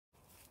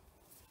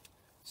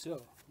So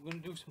I'm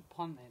going to do some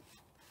planting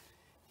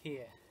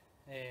here,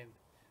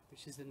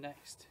 which is the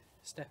next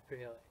step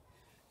really.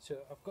 So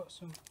I've got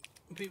some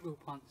beetroot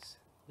plants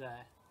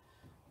there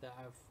that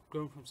I've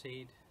grown from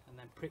seed and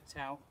then pricked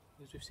out,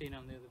 as we've seen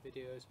on the other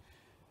videos,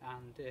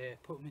 and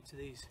put them into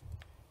these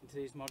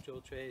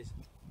module trays.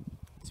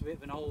 It's a bit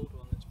of an old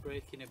one that's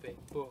breaking a bit,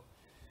 but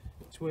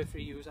it's worth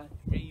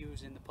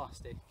reusing the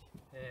plastic,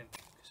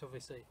 because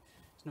obviously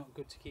it's not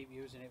good to keep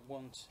using it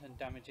once and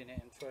damaging it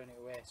and throwing it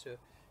away, so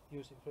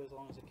use it for as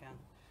long as I can.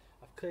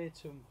 I've cleared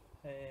some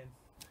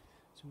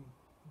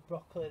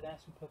broccoli there,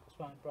 some purple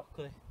spine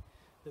broccoli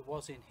that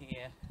was in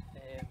here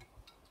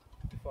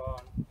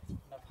before, and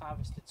I've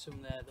harvested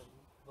some there,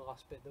 the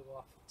last bit that were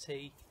off the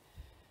tea.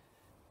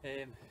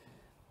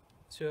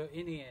 So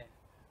in here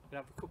I'm going to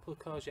have a couple of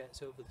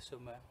courgettes over the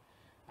summer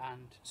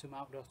and some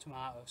outdoor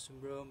tomatoes.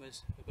 Some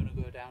romas are going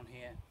to go down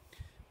here,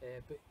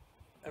 but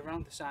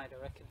around the side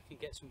I reckon I can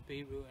get some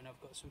beetroot, and I've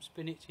got some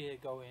spinach here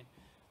going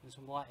and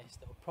some lettuce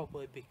that will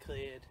probably be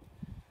cleared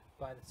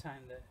by the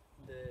time that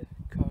the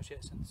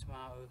courgettes and the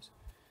tomatoes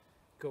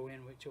go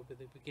in, which will be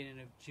the beginning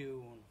of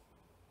June,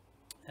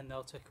 and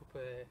they'll take up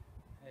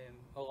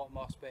a lot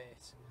more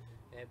space,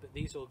 but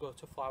these will go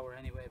to flower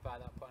anyway by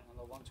that point and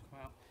they'll want to come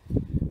out.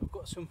 I've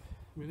got some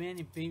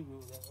remaining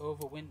beetroot that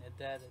overwintered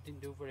there that didn't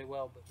do very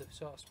well, but they've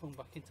sort of sprung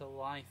back into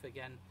life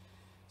again,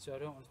 so I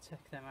don't want to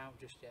take them out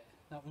just yet.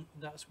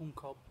 That's one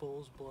called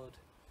Bull's Blood,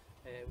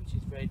 which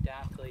is very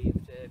dark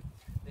leaved.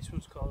 This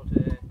one's called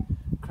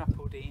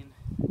Crapaudine,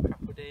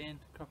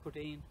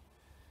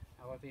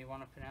 however you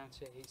want to pronounce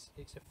it.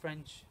 It's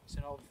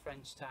an old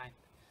French type,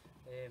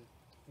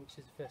 which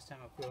is the first time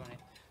I've grown it.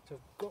 So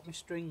I've got my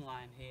string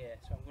line here,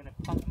 so I'm going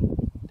to plant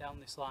them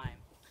down this line.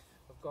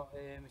 I've got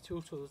my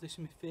tool tools. This is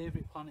my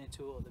favourite planting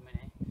tool at the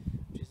minute,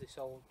 which is this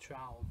old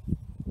trowel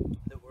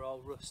that were all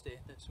rusty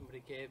that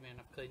somebody gave me, and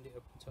I've cleaned it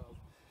up and sort of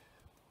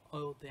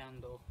oiled the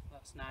handle.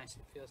 That's nice,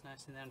 it feels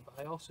nice in the end.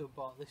 But I also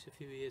bought this a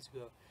few years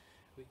ago,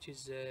 which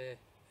is a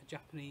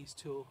Japanese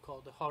tool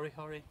called the Hori,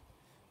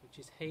 which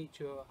is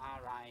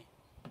H-O-R-I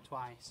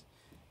twice,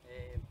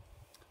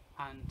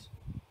 and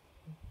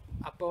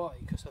I bought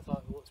it because I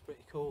thought it looks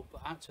pretty cool,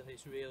 but actually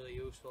it's really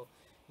useful.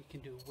 You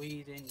can do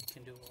weeding, you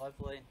can do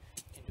levelling,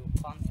 you can do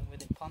planting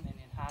with it, planting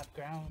in hard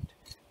ground,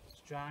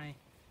 it's dry.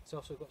 It's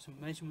also got some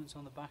measurements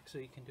on the back so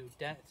you can do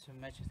depths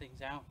and measure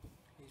things out.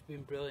 It's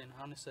been brilliant,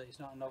 honestly, it's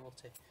not a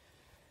novelty.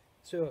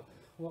 So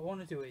what I want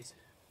to do is,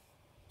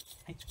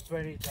 it's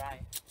very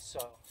dry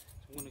soil, so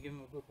I'm going to give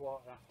them a good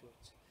water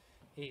afterwards.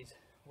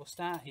 We'll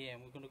start here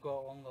and we're going to go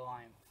along the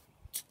line.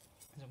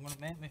 So I'm going to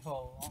make my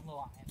hole along the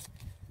line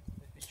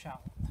with my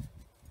trowel,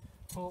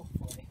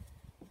 hopefully,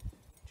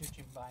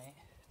 judging by it,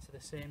 to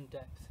the same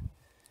depth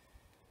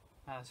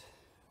as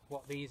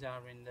what these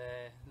are in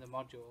the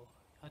module.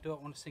 I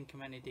don't want to sink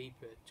them any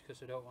deeper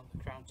because I don't want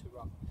the crown to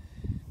rot.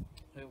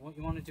 What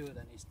you want to do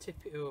then is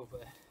tip it over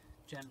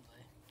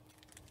gently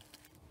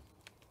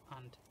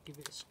and give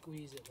it a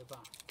squeeze at the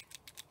back.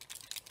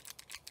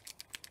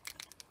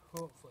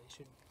 Hopefully it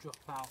should drop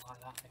out like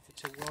that. If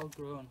it's a well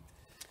grown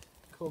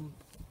clump,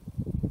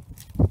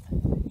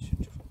 it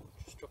should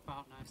just drop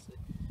out nicely.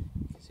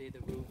 You can see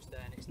the roots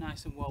there, and it's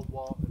nice and well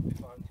watered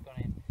before it's gone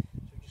in.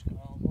 So we're just going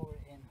to lower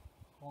it in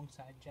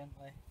alongside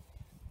gently,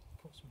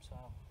 put some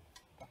soil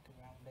back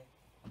around it.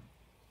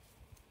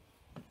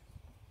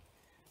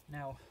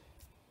 Now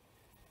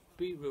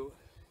beetroot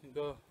can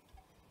go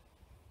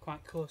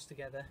quite close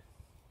together.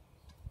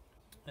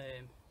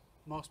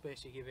 More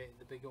space you give it,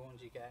 the bigger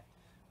ones you get,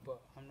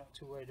 but I'm not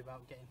too worried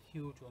about getting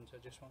huge ones. I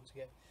just want to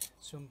get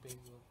some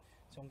beetroot.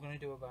 So I'm going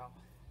to do about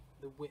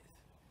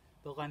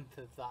the length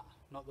of that,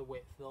 not the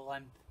width, the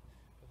length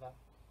of that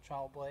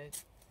trowel blade.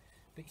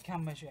 But you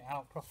can measure it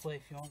out properly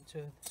if you want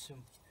to. There's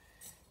some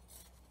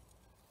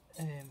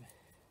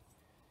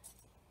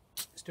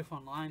stuff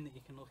online that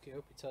you can look it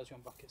up. It tells you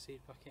on back at seed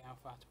packet how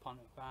far to plant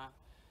it apart,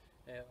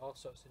 all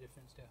sorts of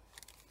different stuff.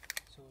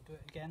 So we'll do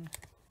it again.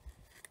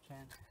 Try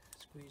and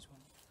squeeze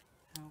one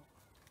out.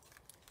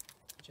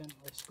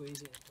 Gently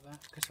squeeze it at the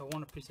back because I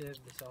want to preserve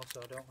this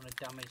also. I don't want to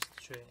damage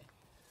the tray,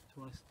 so I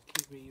want to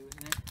keep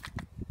reusing it.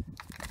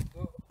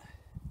 Oh.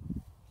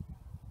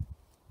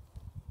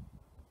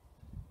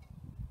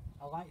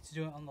 I like to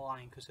do it on the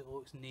line because it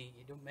looks neat.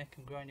 It don't make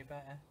them grow any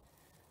better,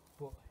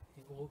 but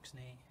it looks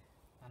neat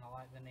and I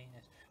like the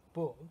neatness.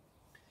 But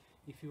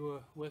if you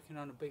were working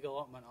on a big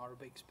allotment or a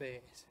big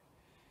space,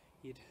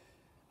 you'd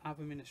have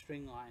them in a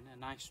string line, a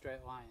nice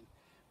straight line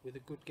with a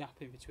good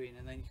gap in between,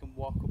 and then you can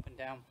walk up and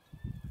down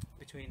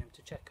between them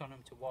to check on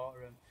them, to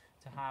water them,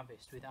 to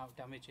harvest without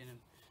damaging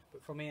them.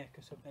 But from here,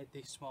 because I've made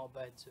these small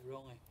beds that are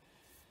only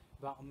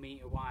about a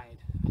metre wide,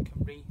 I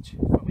can reach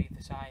from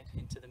either side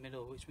into the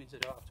middle, which means I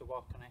don't have to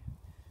walk on it.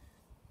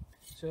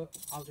 So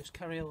I'll just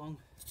carry along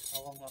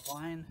that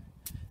line.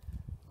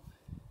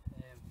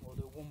 We'll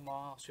do one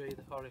more. I'll show you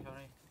the hori.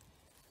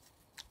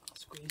 I'll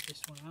squeeze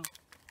this one out.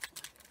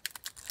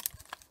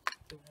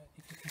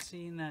 If you can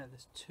see in there,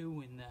 there's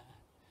two in there.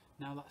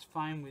 Now that's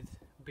fine with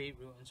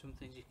beetroot and some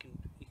things. You can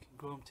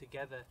grow them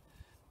together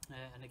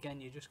and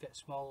again you just get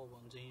smaller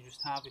ones and you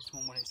just harvest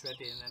one when it's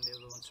ready and then the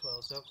other one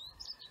swells up.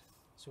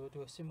 So we'll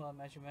do a similar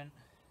measurement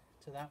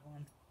to that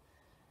one.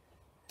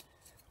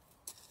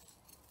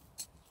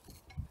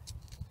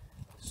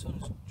 The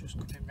sun's just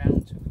coming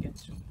round so we get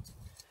some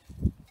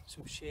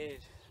shade.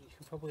 You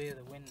can probably hear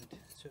the wind,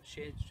 so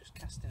shade's just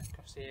casting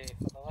across the area.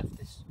 If I left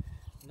this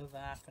another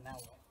half an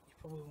hour, you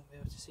probably won't be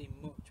able to see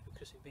much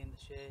because it'll be in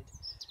the shade.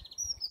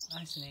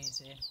 Nice and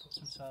easy, put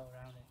some soil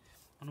around it.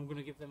 And I'm going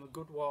to give them a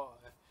good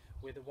water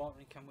with a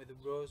watering can with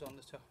a rose on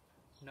the top.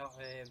 Not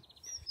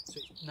so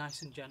it's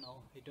nice and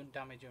gentle, it doesn't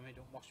damage them, it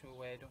don't wash them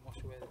away, don't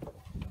wash away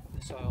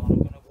the soil. And I'm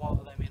going to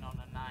water them in on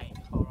a night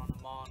or on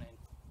a morning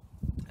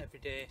every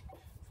day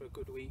for a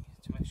good week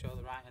to make sure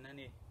they're right. And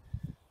any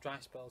dry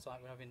spells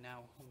like we're having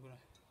now, I'm going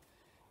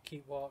to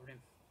keep watering